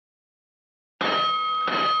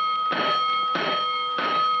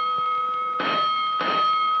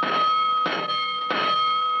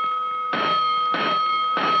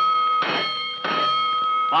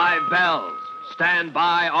Stand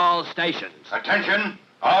by all stations. Attention,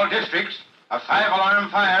 all districts. A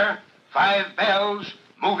 5-alarm fire. 5 bells.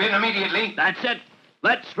 Move in immediately. That's it.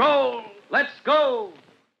 Let's roll. Let's go.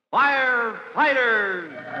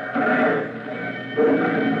 Firefighters!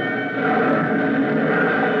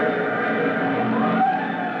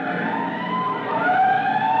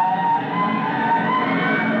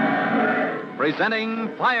 Presenting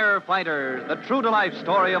Firefighters, the true-to-life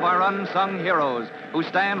story of our unsung heroes who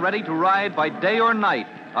stand ready to ride by day or night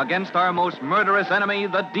against our most murderous enemy,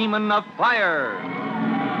 the demon of fire.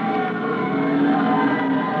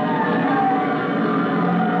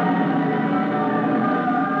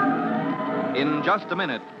 In just a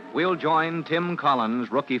minute, we'll join Tim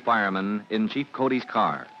Collins, rookie fireman, in Chief Cody's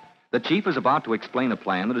car. The chief is about to explain a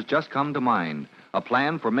plan that has just come to mind. A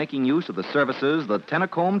plan for making use of the services of the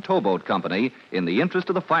Tennacombe Towboat Company in the interest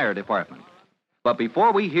of the fire department. But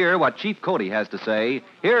before we hear what Chief Cody has to say,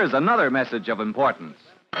 here's another message of importance.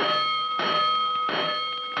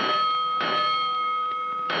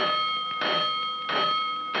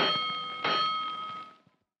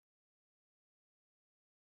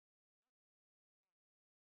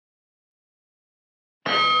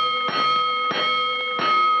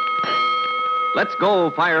 Let's go,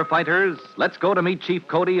 firefighters. Let's go to meet Chief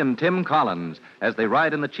Cody and Tim Collins as they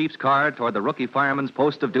ride in the chief's car toward the rookie fireman's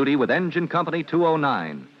post of duty with Engine Company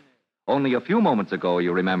 209. Only a few moments ago,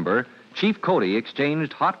 you remember, Chief Cody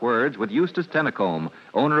exchanged hot words with Eustace Tennacombe,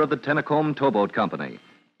 owner of the Tennacombe Towboat Company.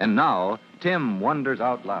 And now, Tim wonders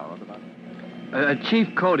out loud about... Chief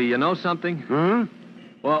Cody, you know something?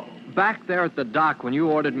 Well, back there at the dock when you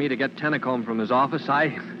ordered me to get Tennacombe from his office, I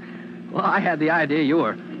had the idea you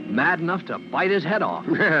were mad enough to bite his head off.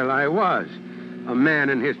 Well, I was. A man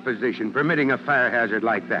in his position, permitting a fire hazard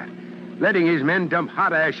like that. Letting his men dump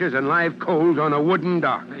hot ashes and live coals on a wooden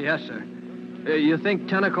dock. Yes, sir. You think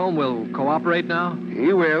Tennacombe will cooperate now?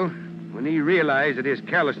 He will, when he realized that his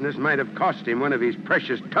carelessness might have cost him one of his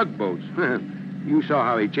precious tugboats. You saw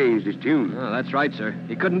how he changed his tune. Oh, that's right, sir.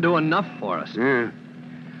 He couldn't do enough for us. Yeah.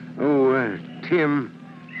 Tim,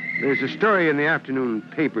 there's a story in the afternoon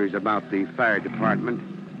papers about the fire department.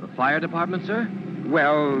 The fire department, sir?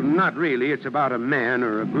 Well, not really. It's about a man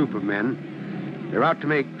or a group of men. They're out to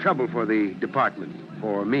make trouble for the department,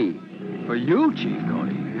 for me. For you, Chief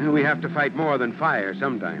Cody? We have to fight more than fire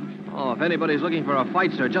sometimes. Oh, if anybody's looking for a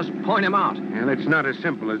fight, sir, just point him out. Well, it's not as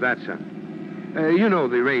simple as that, son. You know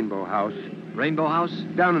the Rainbow House. Rainbow House?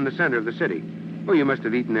 Down in the center of the city. Oh, you must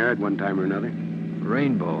have eaten there at one time or another.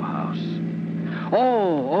 Rainbow House.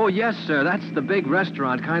 Oh, yes, sir. That's the big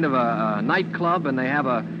restaurant, kind of a nightclub, and they have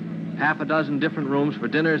half a dozen different rooms for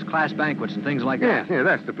dinners, class banquets, and things like that. Yeah,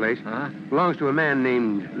 that's the place. Belongs to a man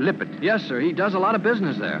named Lippett. Yes, sir. He does a lot of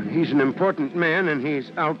business there. He's an important man, and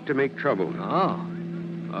he's out to make trouble.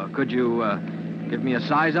 Oh. Could you give me a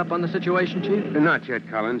size up on the situation, Chief? Not yet,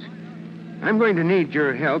 Collins. I'm going to need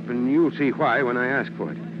your help, and you'll see why when I ask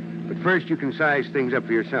for it. But first, you can size things up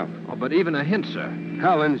for yourself. Oh, but even a hint, sir.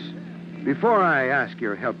 Collins, before I ask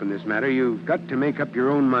your help in this matter, you've got to make up your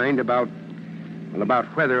own mind about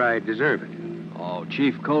whether I deserve it. Oh,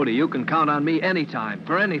 Chief Cody, you can count on me anytime,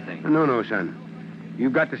 for anything. No, son.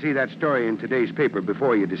 You've got to see that story in today's paper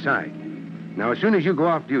before you decide. Now, as soon as you go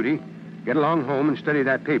off duty, get along home and study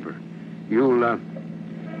that paper.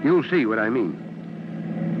 You'll see what I mean.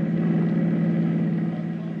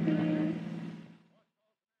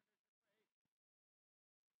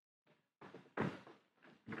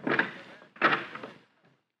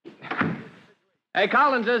 Hey,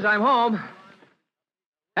 Collinses, I'm home.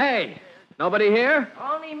 Hey, nobody here?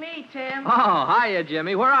 Only me, Tim. Oh, hiya,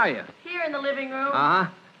 Jimmy. Where are you? Here in the living room. Uh-huh.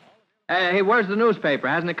 Hey, where's the newspaper?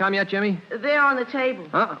 Hasn't it come yet, Jimmy? There on the table.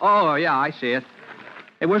 Huh? Oh, yeah, I see it.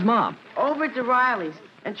 Hey, where's Mom? Over at the Riley's.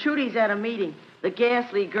 And Trudy's at a meeting. The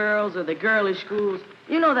Ghastly Girls or the Girlish Schools.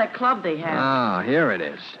 You know that club they have. Oh, here it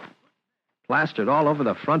is. Plastered all over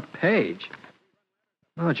the front page.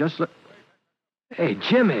 Oh, just look. Hey,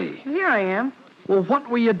 Jimmy. Here I am. Well, what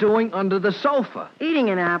were you doing under the sofa? Eating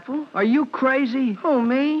an apple. Are you crazy? Who,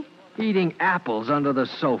 me? Eating apples under the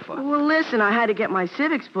sofa. Well, listen, I had to get my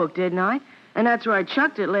civics book, didn't I? And that's where I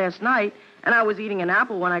chucked it last night. And I was eating an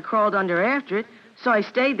apple when I crawled under after it, so I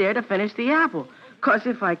stayed there to finish the apple. 'Cause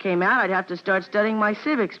if I came out, I'd have to start studying my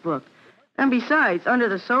civics book. And besides, under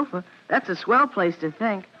the sofa, that's a swell place to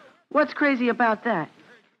think. What's crazy about that?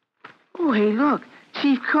 Oh, hey, look,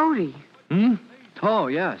 Chief Cody. Oh,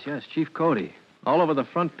 yes, Chief Cody. All over the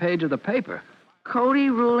front page of the paper. Cody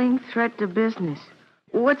ruling threat to business.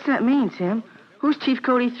 What's that mean, Tim? Who's Chief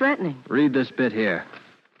Cody threatening? Read this bit here.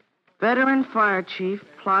 Veteran fire chief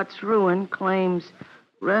plots ruin, claims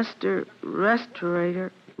restorator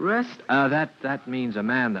That means a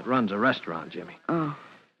man that runs a restaurant, Jimmy. Oh.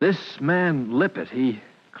 This man, Lippett, he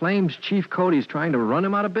claims Chief Cody's trying to run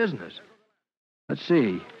him out of business. Let's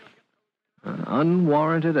see.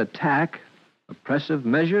 Unwarranted attack, oppressive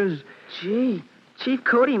measures. Gee, Chief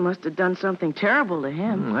Cody must have done something terrible to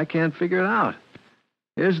him. I can't figure it out.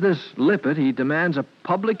 Here's this Lippett. He demands a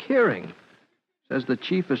public hearing. Says the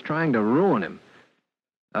chief is trying to ruin him.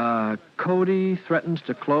 Cody threatens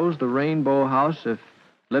to close the Rainbow House if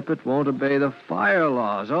Lippett won't obey the fire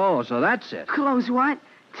laws. Oh, so that's it. Close what?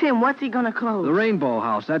 Tim, what's he gonna close? The Rainbow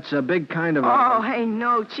House. That's a big kind of Oh, hey,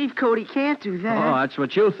 no. Chief Cody can't do that. Oh, that's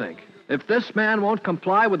what you think. If this man won't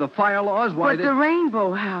comply with the fire laws, why... But the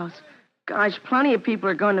Rainbow House. Gosh, plenty of people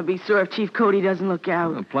are going to be sore if Chief Cody doesn't look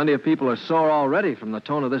out. Well, plenty of people are sore already from the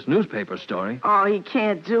tone of this newspaper story. Oh, he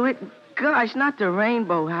can't do it. Gosh, not the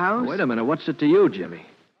Rainbow House. Wait a minute. What's it to you, Jimmy?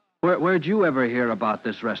 Where'd you ever hear about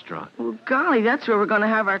this restaurant? Well, golly, that's where we're going to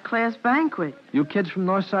have our class banquet. You kids from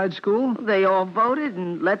Northside School? They all voted,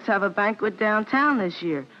 and let's have a banquet downtown this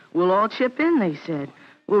year. We'll all chip in, they said.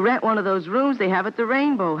 We'll rent one of those rooms they have at the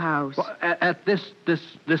Rainbow House. Well, at this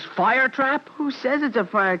fire trap? Who says it's a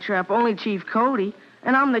fire trap? Only Chief Cody.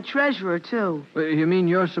 And I'm the treasurer, too. You mean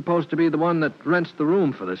you're supposed to be the one that rents the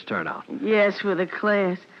room for this turnout? Yes, for the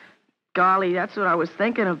class. Golly, that's what I was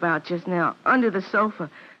thinking about just now, under the sofa.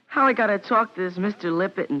 How I got to talk to this Mr.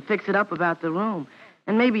 Lippett and fix it up about the room.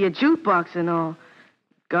 And maybe a jukebox and all.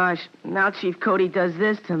 Gosh, now Chief Cody does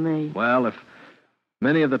this to me. Well, if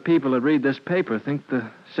many of the people that read this paper think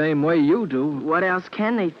the same way you do... What else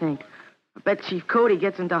can they think? I bet Chief Cody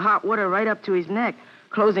gets into hot water right up to his neck,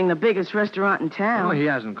 closing the biggest restaurant in town. Oh, he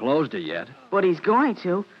hasn't closed it yet. But he's going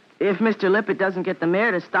to. If Mr. Lippett doesn't get the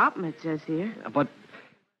mayor to stop him, it says here. But...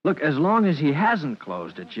 Look, as long as he hasn't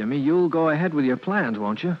closed it, Jimmy, you'll go ahead with your plans,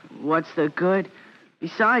 won't you? What's the good?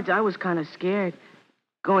 Besides, I was kind of scared.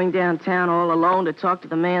 Going downtown all alone to talk to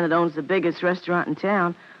the man that owns the biggest restaurant in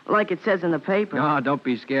town, like it says in the paper. No, don't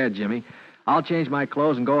be scared, Jimmy. I'll change my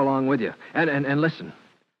clothes and go along with you. And listen,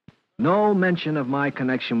 no mention of my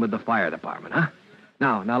connection with the fire department, huh?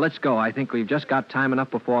 Now, let's go. I think we've just got time enough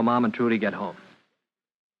before Mom and Trudy get home.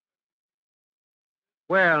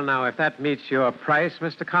 Well, now, if that meets your price,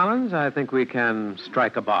 Mr. Collins, I think we can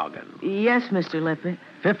strike a bargain. Yes, Mr. Lippett.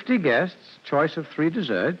 50 guests, choice of 3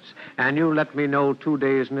 desserts, and you let me know 2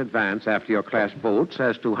 days in advance after your class votes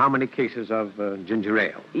as to how many cases of ginger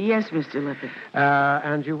ale. Yes, Mr. Lippett.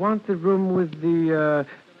 And you want the room with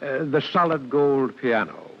the solid gold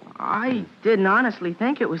piano. I didn't honestly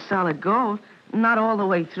think it was solid gold. Not all the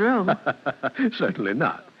way through. Certainly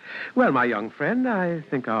not. Well, my young friend, I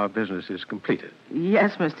think our business is completed.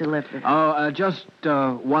 Yes, Mr. Lippett. Oh, just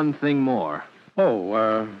one thing more.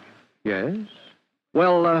 Oh, yes?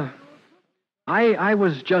 Well, I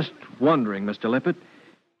was just wondering, Mr. Lippett.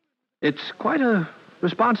 It's quite a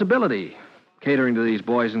responsibility catering to these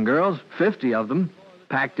boys and girls, 50 of them,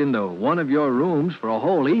 packed into one of your rooms for a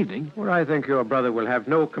whole evening. Well, I think your brother will have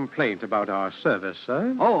no complaint about our service,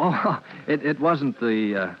 sir. It wasn't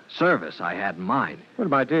the service I had in mind. Well,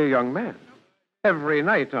 my dear young man, every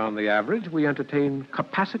night on the average, we entertain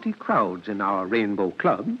capacity crowds in our Rainbow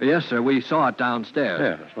Club. Yes, sir. We saw it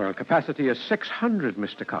downstairs. Yes, well, capacity is 600,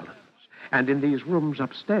 Mr. Collins. And in these rooms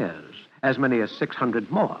upstairs, as many as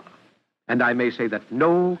 600 more. And I may say that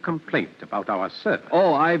no complaint about our service.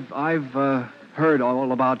 Oh, I've heard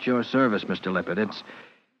all about your service, Mr. Lippett.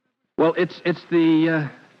 It's the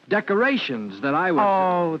decorations that I was...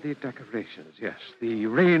 Oh, the decorations, yes. The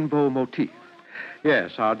rainbow motif.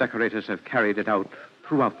 Yes, our decorators have carried it out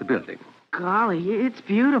throughout the building. Golly, it's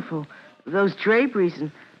beautiful. Those draperies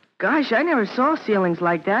and... Gosh, I never saw ceilings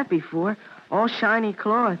like that before. All shiny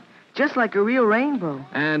cloth, just like a real rainbow.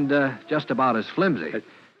 And just about as flimsy.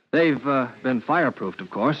 They've been fireproofed, of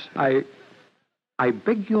course. I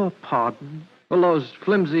beg your pardon? Well, those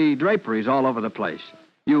flimsy draperies all over the place.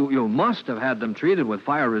 You must have had them treated with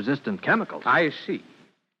fire-resistant chemicals. I see.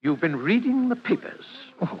 You've been reading the papers.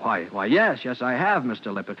 Oh, why, yes, I have,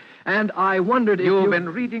 Mr. Lippett. And I wondered if You've been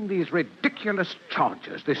reading these ridiculous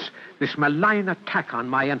charges, this malign attack on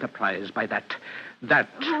my enterprise by that... What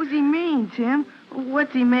does he mean, Tim?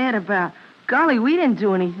 What's he mad about? Golly, we didn't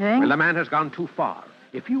do anything. Well, the man has gone too far.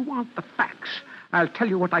 If you want the facts, I'll tell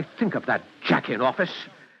you what I think of that jack-in-office.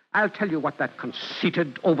 I'll tell you what that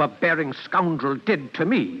conceited, overbearing scoundrel did to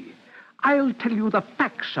me. I'll tell you the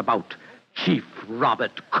facts about Chief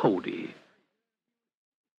Robert Cody.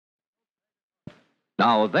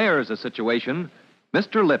 Now, there's a situation.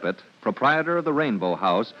 Mr. Lippett, proprietor of the Rainbow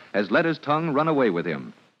House, has let his tongue run away with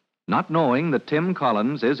him. Not knowing that Tim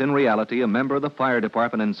Collins is in reality a member of the fire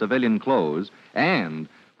department in civilian clothes, and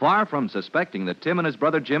Far from suspecting that Tim and his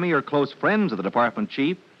brother Jimmy are close friends of the department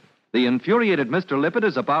chief, the infuriated Mr. Lippett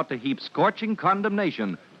is about to heap scorching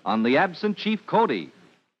condemnation on the absent Chief Cody.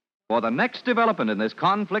 For the next development in this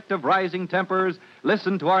conflict of rising tempers,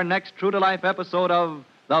 listen to our next true-to-life episode of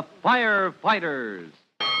The Firefighters.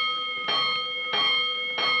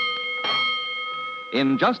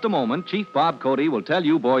 In just a moment, Chief Bob Cody will tell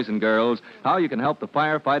you, boys and girls, how you can help the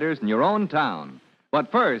firefighters in your own town. But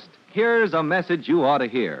first, here's a message you ought to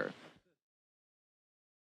hear.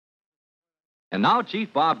 And now,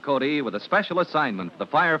 Chief Bob Cody with a special assignment for the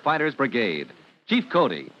Firefighters Brigade. Chief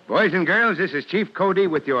Cody. Boys and girls, this is Chief Cody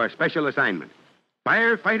with your special assignment.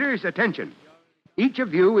 Firefighters, attention. Each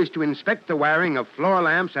of you is to inspect the wiring of floor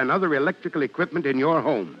lamps and other electrical equipment in your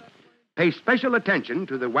home. Pay special attention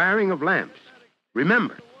to the wiring of lamps.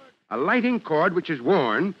 Remember, a lighting cord which is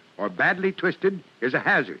worn or badly twisted is a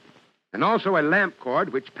hazard. And also a lamp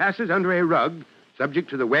cord which passes under a rug, subject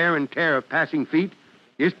to the wear and tear of passing feet,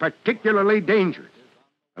 is particularly dangerous.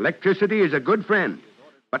 Electricity is a good friend,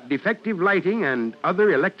 but defective lighting and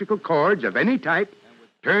other electrical cords of any type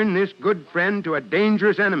turn this good friend to a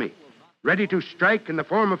dangerous enemy, ready to strike in the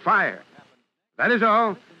form of fire. That is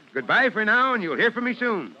all. Goodbye for now, and you'll hear from me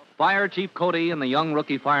soon. Fire Chief Cody and the young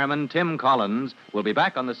rookie fireman, Tim Collins, will be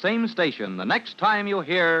back on the same station the next time you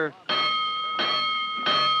hear...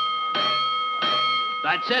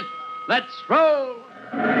 That's it. Let's roll!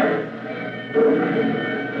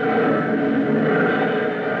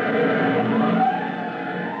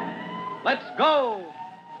 Let's go,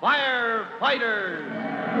 Firefighters!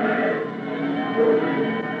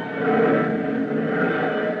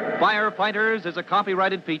 Firefighters is a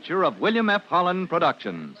copyrighted feature of William F. Holland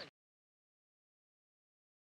Productions.